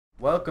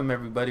Welcome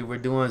everybody, we're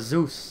doing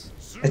ZEUS.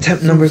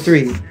 Attempt number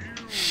 3.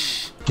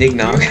 Dig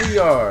knock. Here we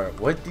are.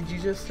 What did you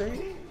just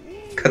say?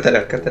 Cut that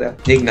out, cut that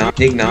out. Dig knock,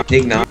 dig knock,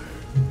 dig knock.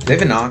 Do they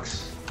have a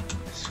Nox?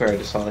 I swear I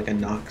just saw like a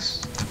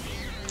Nox.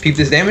 Peep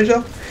this damage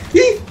though.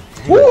 Yee!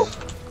 Woo!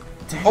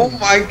 Damn. Oh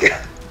my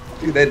god.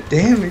 Dude, that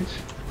damage.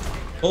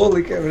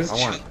 Holy cow, I just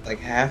shot like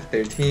half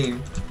their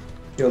team.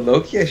 Yo,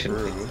 Loki, I should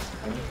play this.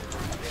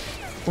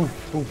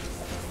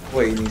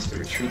 Wait, he needs to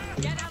retreat.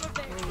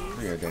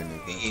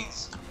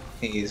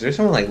 Hey, is there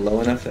someone like low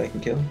enough that I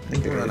can kill? I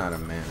think they're run out of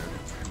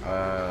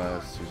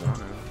mana.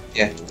 Susanna.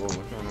 Yeah. Whoa, what's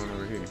going on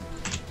over here?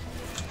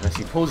 I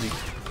see Posey.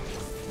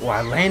 Oh,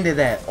 I landed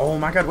that. Oh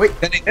my god, wait.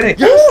 Get it.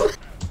 Yes!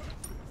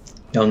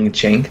 Young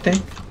Chank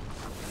thing?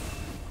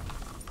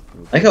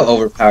 I like how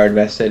overpowered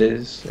Vested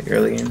is, like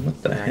early game.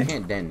 What the heck? I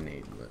can't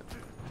detonate, but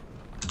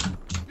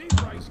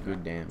it's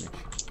good damage.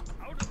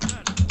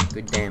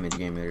 Good damage,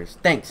 game there is.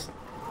 Thanks.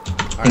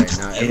 Alright,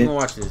 now everyone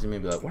watch this and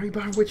maybe like, why are you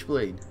buying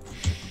Witchblade?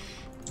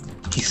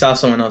 He saw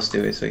someone else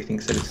do it, so he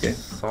thinks that it's good.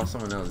 Saw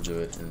someone else do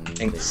it, and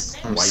thanks.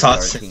 they wiped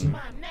our team.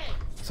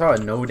 Saw a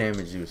no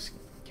damage ZEUS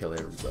kill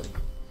everybody.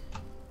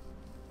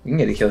 We can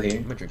get a kill here.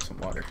 I'm gonna drink some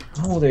water.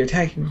 Oh, they're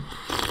attacking me.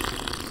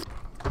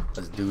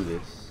 Let's do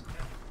this.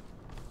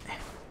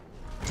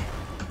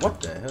 What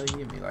the hell you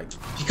give me like?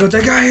 Pico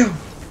de gallo!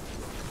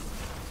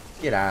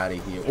 Get out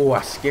of here! Oh,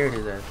 I scared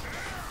his ass.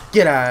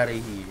 Get out of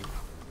here!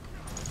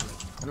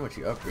 I know what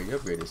you upgrade. You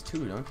upgrade this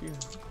too, don't you?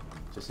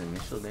 Just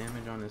initial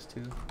damage on this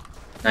too.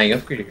 Nah, you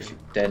upgraded because you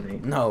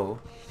detonate. No.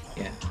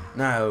 Yeah.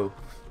 No.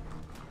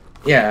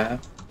 Yeah.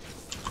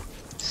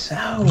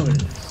 Sour.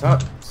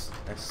 Sucks.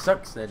 That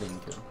sucks that didn't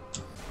kill.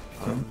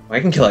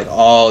 I can kill like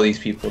all these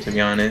people, to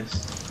be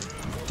honest.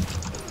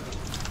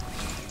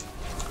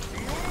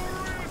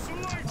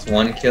 It's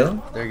one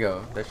kill. There you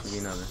go. That should be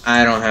another.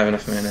 I don't have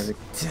enough mana.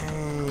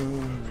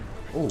 Dang.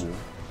 Oh.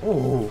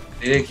 Oh.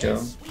 They did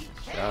kill.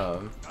 I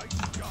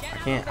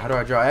can't. How do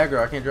I draw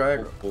aggro? I can't draw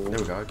aggro. There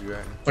we go. I drew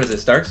aggro. What is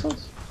this? Dark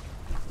Souls?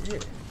 Yeah.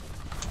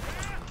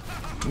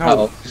 No. Uh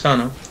oh.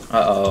 Susano.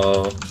 Uh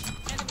oh.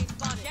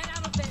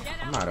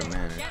 I'm out of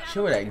mana.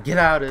 Show that. Get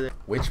out of there.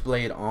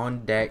 Witchblade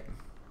on deck.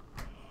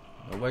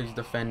 Nobody's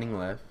defending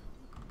left.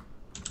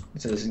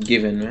 It's a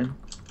given, man.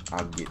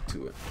 I'll get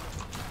to it.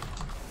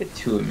 Get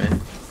to it,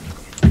 man.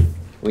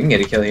 We can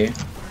get a kill here.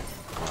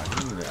 Oh, I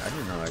didn't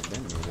know I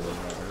didn't know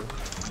that early.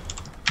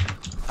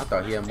 I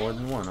thought he had more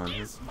than one on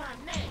him.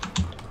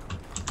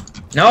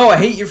 No, I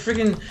hate your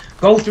freaking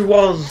go through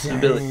walls Dang.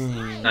 ability.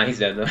 Nah, he's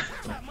dead though.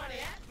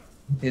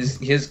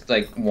 His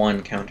like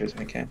one counters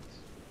mechanics.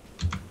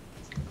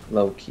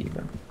 Low key,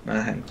 but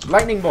not high key.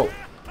 Lightning bolt.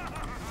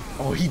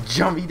 Oh, he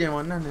jumped. He didn't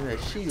want none of that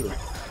shield.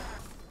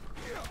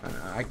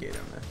 I get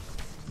him, man.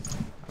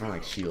 I don't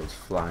like shields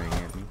flying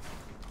at me.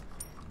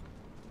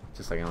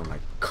 Just like I don't like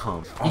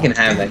cum. He can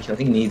have that kill.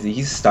 He needs it.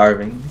 He's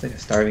starving. He's like a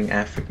starving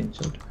African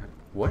child.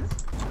 What?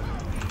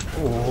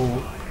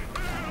 Oh.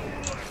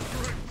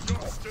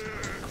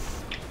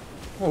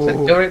 Is that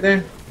a kill right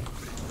there?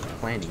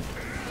 Planning.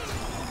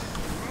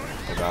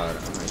 Oh god,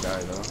 I might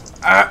die though.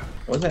 Ah!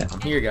 What's that?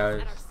 I'm here,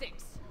 guys.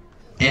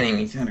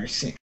 Enemy center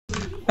 6.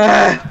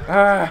 Ah!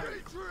 Ah!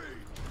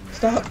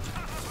 Stop!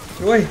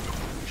 Get away!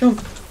 Jump!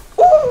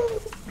 Woo!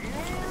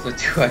 So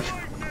 2 Bye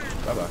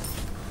bye.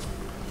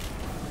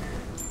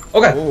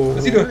 Okay, Oh,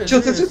 what's he doing?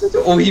 Chill.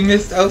 Oh, he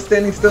missed. I was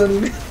standing still and he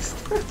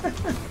missed.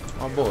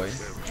 My boy.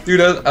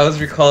 Dude, I was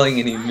recalling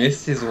and he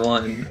missed his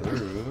one.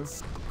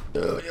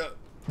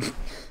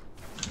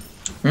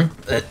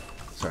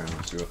 Sorry,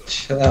 I'm screw up.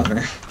 Chill out,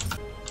 man.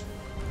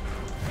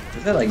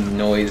 Is that like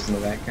noise in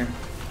the background?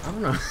 I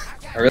don't know.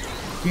 Really?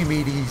 Give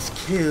me these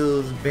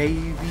kills,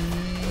 baby.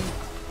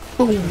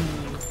 Boom.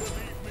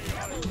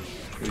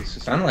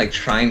 He's kind of like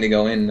trying to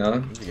go in,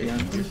 though.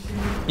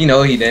 You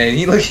know he did.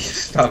 He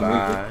stopped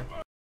moving.